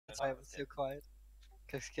That's why I was so quiet.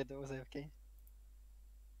 Cause kid was AFK.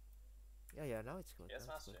 Yeah, now it's good. Yes,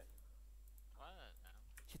 now it's Master. good. What, man?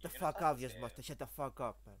 Shut the You're gonna fuck play up, this yes, game. Master. Shut the fuck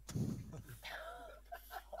up, man.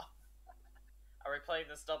 Are we playing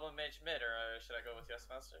this double mage mid, or should I go with Yes,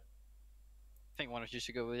 Master? I think one of you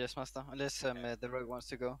should go with Yes Master, unless the rogue wants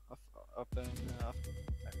to go up after.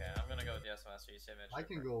 Okay, I'm gonna go with Yes, Master. You say mid. I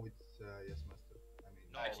can go with Yes Master. I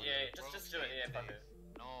mean, No, Actually, yeah, just do it. Yeah, fuck it.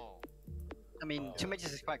 No. I mean, 2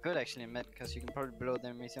 mages is quite good actually in mid, because you can probably blow the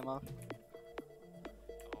enemies him off.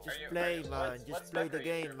 Just you- play, are you- man. what's Just play the better, you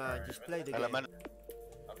game, man. prefer? Just What's play the better? game.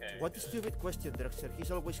 Okay. What a stupid question, Drexler.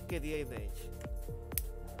 He's always KDA mage.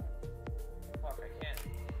 Fuck, I can't.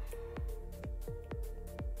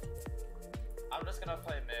 I'm just gonna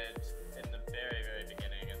play mid in the very, very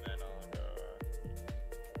beginning, and then I'll go.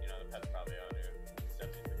 You know, the pet's probably on you. It's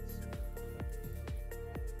definitely stupid.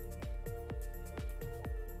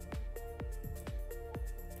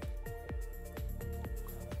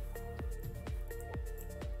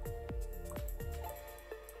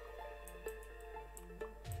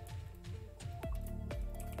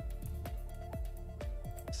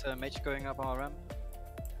 Is mage going up our ramp?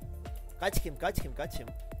 Catch him, catch him, catch him.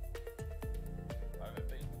 Why would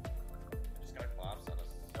they? They're just gonna collapse on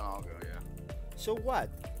us. I'll go, yeah. So what?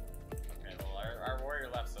 Okay, well, our warrior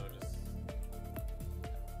left, so just.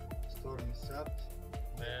 Storm is set.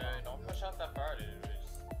 Don't push out that far, dude.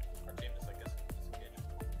 Our team just like disengage.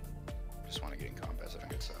 Just want to get in combat so I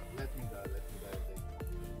don't get set. Let me die.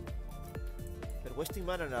 They're wasting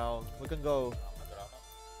mana now. We can go. I'm good on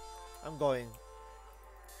them. I'm going.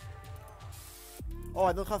 Oh,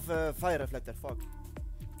 I don't have fire reflector. Fuck.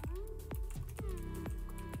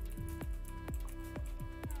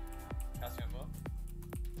 Casting on both.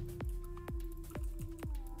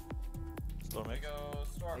 Storm We X. go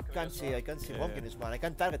storm. I Can we can't go see. storm? I can't see Yeah. Monkiness, man. I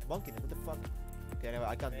can't target Monkiness. What the fuck? Okay, anyway,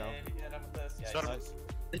 I can't now. Maybe get him with this. Yeah, Storm. he's-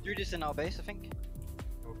 They do this in our base, I think.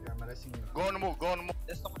 Okay, I'm arresting you. Go on the move, go on the move.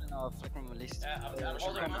 There's someone in our flick room at least. Yeah, I'm Uh, holding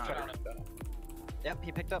Shotgun blizzard truck. on him. Yep,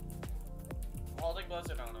 he picked up. I'm holding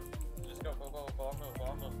blizzard on him. Just go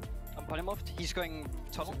on move. I'm polymorphed. He's going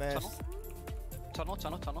tunnel, It's a tunnel,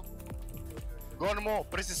 mess. tunnel. Go on the move,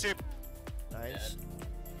 press the ship. Nice.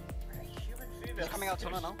 Human He's female. coming out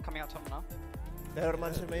tunnel now. Terror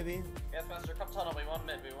Mancer maybe. Yes, Master, come tunnel. We want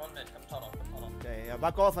mid. Come tunnel. Okay, yeah,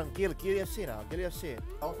 back off and kill EFC now. Kill EFC.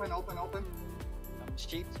 Open. I'm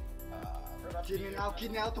cheaped. We're about to Kidney now,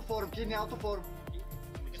 kidney out of form. We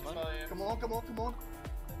can spell you. Come on.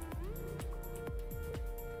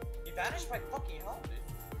 He vanished my fucking help,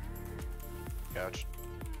 dude. Couch.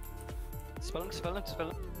 Spell him.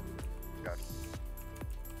 Couch.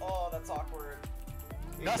 Oh, that's awkward.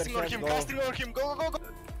 Casting on him, go.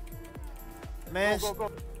 Mesh. Go.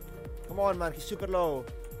 Come on, man. He's super low.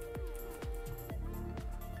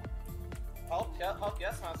 Help,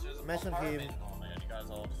 yes, Master. There's a Mention fire him. maiden. Oh my god, you guys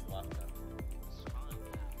all just left him. It's fine.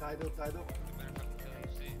 Tidal. You better fucking kill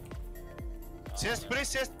you, see? Chest,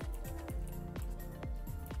 press chest.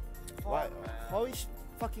 Why? Fuck, man. How is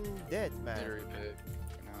fucking dead, man? Very big.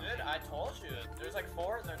 Dude, I told you. There's like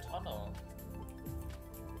 4 in their tunnel.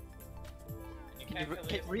 And you can't kill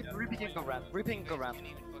these- Reaping go ramp. You can't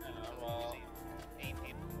even fucking well. see 8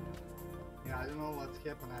 people. Yeah, I don't know what's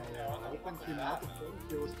happened. I opened him out of form.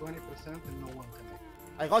 He was 20% and no one connected.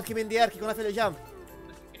 I got him in the air. He's gonna fail a jump.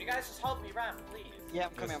 Can you guys just help me ramp, please? Yeah,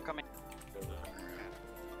 I'm coming. I can't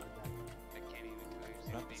even kill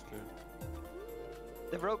you, Ramp see? is good.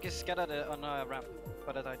 The rogue is scattered on a ramp,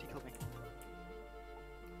 but I died. He killed me.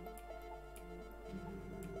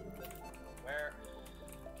 Where?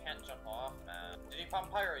 Can't jump off, man. Did he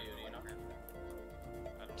pump pyro you? Do you know?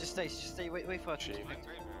 Just stay. Wait for it. Cheap.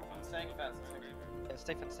 I'm staying fast. Yeah,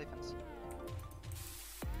 stay fence.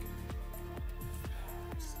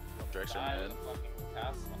 Drexler Die to mid. the fucking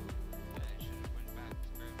castle.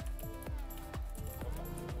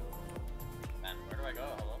 Man, where do I go?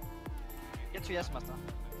 Hello? Get to Yes Master.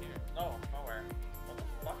 No, nowhere. What the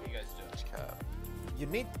fuck are you guys doing? It's cap. You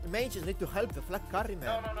need mages need to help the flag carry,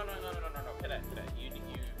 man. No. Kidda.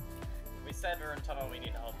 We said we're in tunnel, we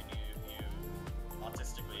need help, and you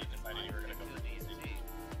autistically decided you were gonna go for They easy.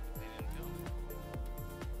 didn't kill him.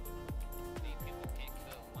 These people can't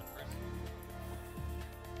kill one person.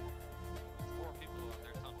 4 people on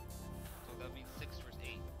their tunnel. So that'd be 6 versus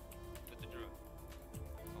 8 with the druid.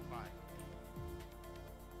 So 5.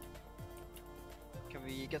 Can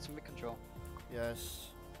we get some mid control?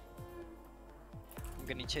 Yes. I'm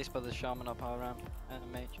getting chased by the shaman up our ramp and a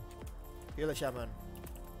mage. Kill a shaman.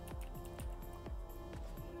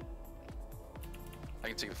 I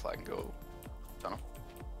can take the flag and go tunnel.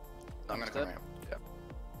 I'm gonna Understood. come out. Yeah.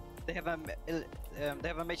 They have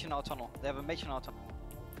a mage in our tunnel. They have a mage in our tunnel.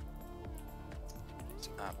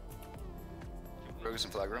 Rogues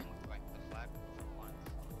in flag room. Like the flag from once.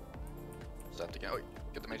 Zapped again. Oh,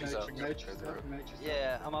 get the mages out. Mage, Go through. mage.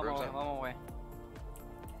 Yeah, I'm on my Rogues way. out. I'm on my way.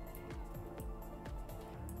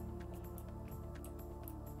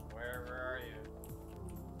 Where are you?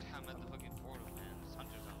 I'm at the fucking portal, man. There's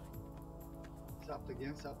hunters on me. Sapped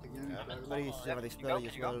again, sapped again. Yeah. Everybody uses Yeah, every can you spell go?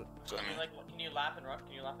 as Can you go? well. So I Can you mean, like, can you lap and run?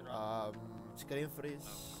 Can you lap and run? Screen No, freeze.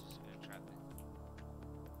 it's gonna trap me.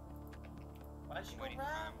 Why did you go I'm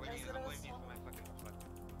round? waiting I said I for was my fucking reflector.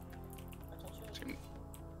 I told you. it's gonna-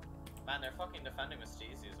 Man, they're fucking defending with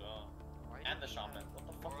Steezy as well. Why And the do we shaman. have What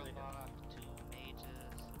the fuck are they doing? warlock, 2 mages. What are they just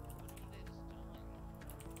doing?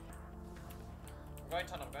 I'm going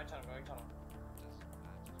tunnel, I'm going tunnel, I'm going tunnel. Doesn't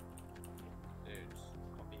matter. Dude,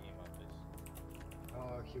 don't be emo,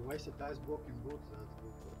 please. He wasted ice blocking boots. That's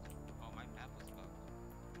good. Oh, my map was bugged.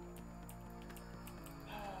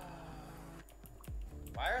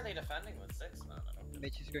 Why are they defending with 6, man? I don't get it.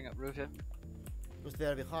 Mage is going up roof here. Because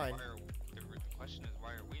they're behind. The question is,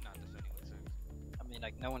 why are we not defending with 6? I mean,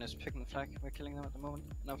 like, no one is picking the flag. We're killing them at the moment.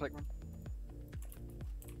 No flag room.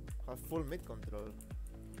 Have full mid control.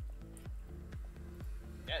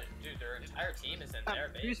 Yeah, dude, their entire team is in their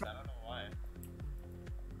base. I don't know why.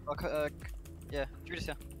 Okay, yeah, Judas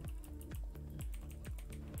here.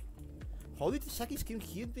 How did Saki skin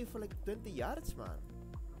hit me for like 20 yards, man?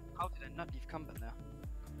 How did I not leave combat there?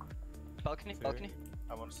 Balcony, Fair. balcony.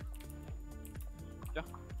 I want to.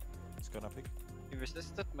 It's gonna pick. You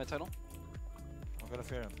resisted my tunnel. I'm gonna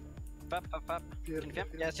fear him. Fab, fab, fab. Fear, Can you fear,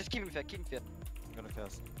 fear? fear. Yeah, just keep him fair, keep him fair. I'm gonna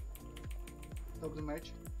cast. Stop the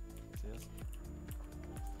mage. CS.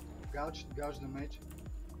 Gouge the mage.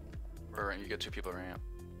 Or you get 2 people running out.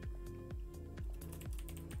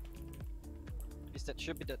 He's dead,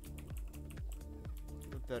 should be dead.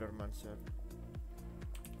 Good terror mancer.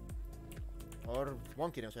 Or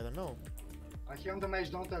wonkiness, I don't know. I hear the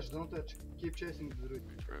mage. Don't touch. Don't touch. Keep chasing the druid.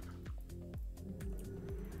 Rogue.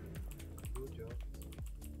 Good job.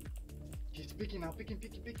 He's picking now. Picking. Going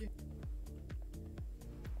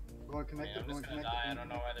I mean, connected. I'm Going just gonna connected. die. I don't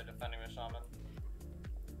know why they're defending with shaman.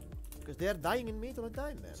 Because they're dying in mid all the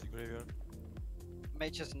time, man. It's a graveyard.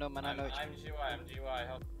 Mage has no mana, I'm no GY,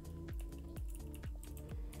 help.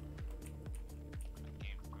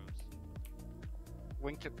 Game froze.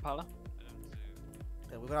 wing to Pala. I don't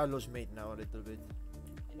see. Yeah, we're gonna lose mid now a little bit.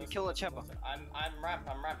 Can you kill the chopper? I'm ramp.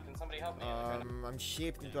 Can somebody help me? I'm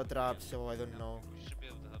shaped into a trap, so I don't know. We should be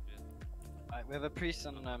able to help you. Alright, we have a priest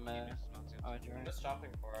and Keep your dismounts in. alright, I'm just jumping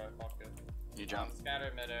for it. Fuck it. You jump.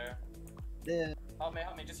 Scatter midair. Yeah. Help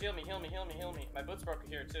me. Just heal me. My boots broke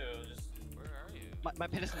here too. Just. Where are you? My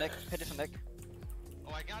pit is neck,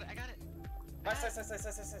 Oh, I got it.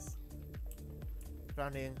 Nice.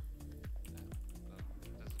 Running.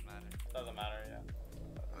 Doesn't matter. Doesn't matter, yeah.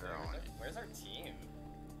 They're on. Where's our team?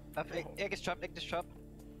 Egg is trap.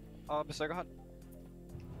 Oh, Berserker Hut.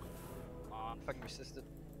 Oh, fucking resisted.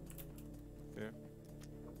 Fear.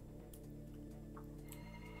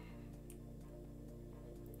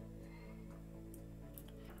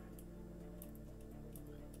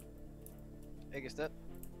 Egg is dead.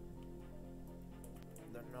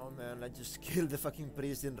 Don't know, man. I just killed the fucking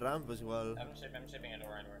priest in ramp as well. I'm shipping it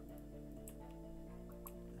over anywhere.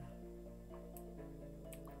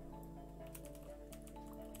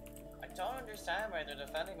 I don't understand why they're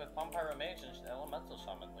defending with Vampire Mage and Elemental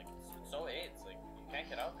Shaman. Like, it's so AIDS. Like, you can't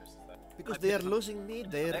get out. There's that. Because they are losing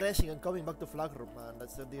mid, they are racing and coming back to flag room, man.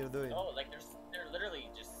 That's what they're doing. No, like, they're literally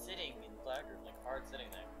just sitting in flag room, like, hard sitting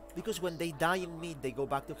there. Because when they die in mid, they go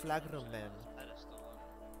back to flag room, man. Pedestal up.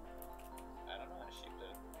 I don't know how sheep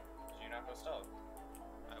did. Did you not go stealth?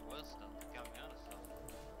 I was still. Got me on a stealth.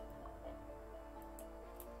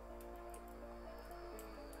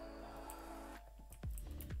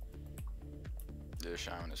 The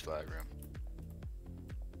shaman is flag room.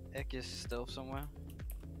 Egg is still somewhere.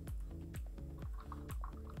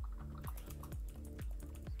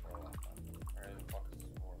 Where the fuck is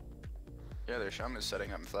this for? Yeah, their shaman is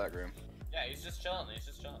setting up in flag room. Yeah, he's just chilling.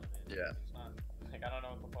 Yeah. He's not. Like, I don't know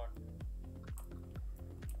what the fuck.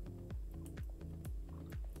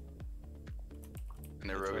 And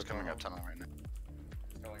their rogue is coming up tunnel right now.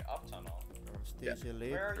 He's going up tunnel. Stacy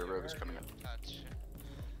late. Where are Their you? rogue is coming up. Touch.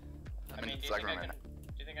 I'm in do you flag think room I right can?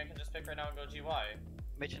 Do you think I can just pick right now and go GY?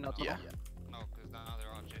 Mage and not Yeah. No, because now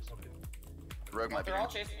they're all chasing me. The rogue might be They're all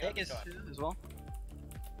in. chasing you. Egg is here as well.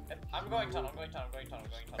 I'm going tunnel. I'm going tunnel.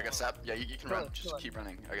 I got sapped. Yeah, you can Kill run. it, Just kill it. keep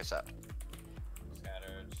running. I got sapped.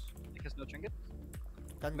 Scattered. Egg has no trinket.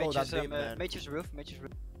 Can't go Mage that is, deep, man. Mage is roof. I'll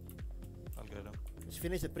get him. Just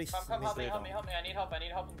finish the priest. Come, help me, Stay help me, down. help me. I need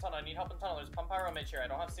help in tunnel, I need help in tunnel. There's pump pyro mage here, I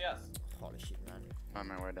don't have CS. Holy shit, man. On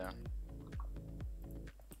my way down.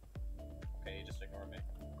 Okay, you just ignored me.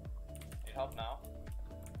 Need help now.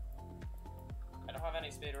 I don't have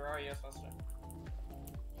any speed, where are you, Spencer?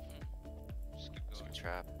 Just keep It's a going. good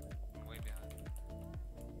trap. I'm way behind.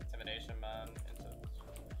 Intimidation, man.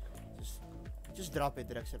 Just drop it,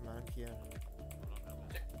 direction, man. Here.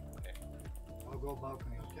 Okay. I'll go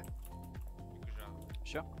balcony, okay? Good job.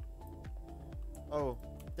 Sure. Oh,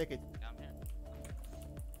 take it. Yeah, I'm here.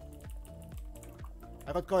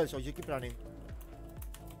 I got coil, so you keep running.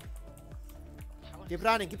 How Keep is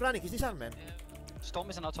running, this keep running. He's this man. Yeah. Storm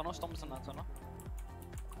is in our tunnel, Storm is in our tunnel.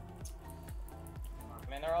 I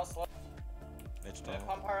mean, they're all slow. Mage Yeah, tunnel.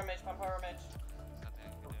 pump pyro mage, pump pyro mage. There's nothing I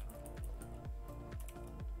can do.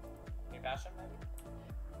 Can you bash him, maybe?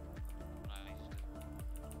 No, I used to.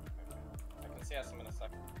 I can CS him in a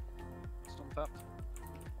second. Storm fapped.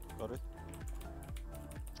 Got it.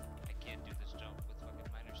 I can't do this jump with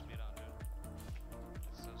fucking minor speed on, dude.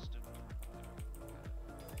 It's so stupid.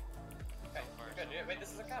 Okay, you're good. Wait,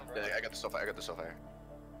 this is a camp, Yeah, right? I got the Soulfire. I got the Soulfire.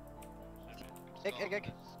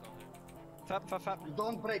 Egg. Fap.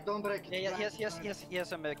 Don't break, don't break. Yeah, he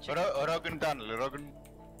has a mech. Rogan tunnel. Rogan.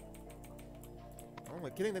 Oh, we're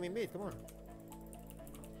killing them in mid. Come on.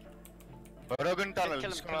 Rogan tunnel. Kill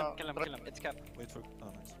Just him. gonna- It's cap. Wait for. Oh,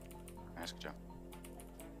 nice. Nice, good job.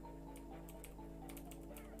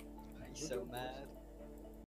 He's so mad.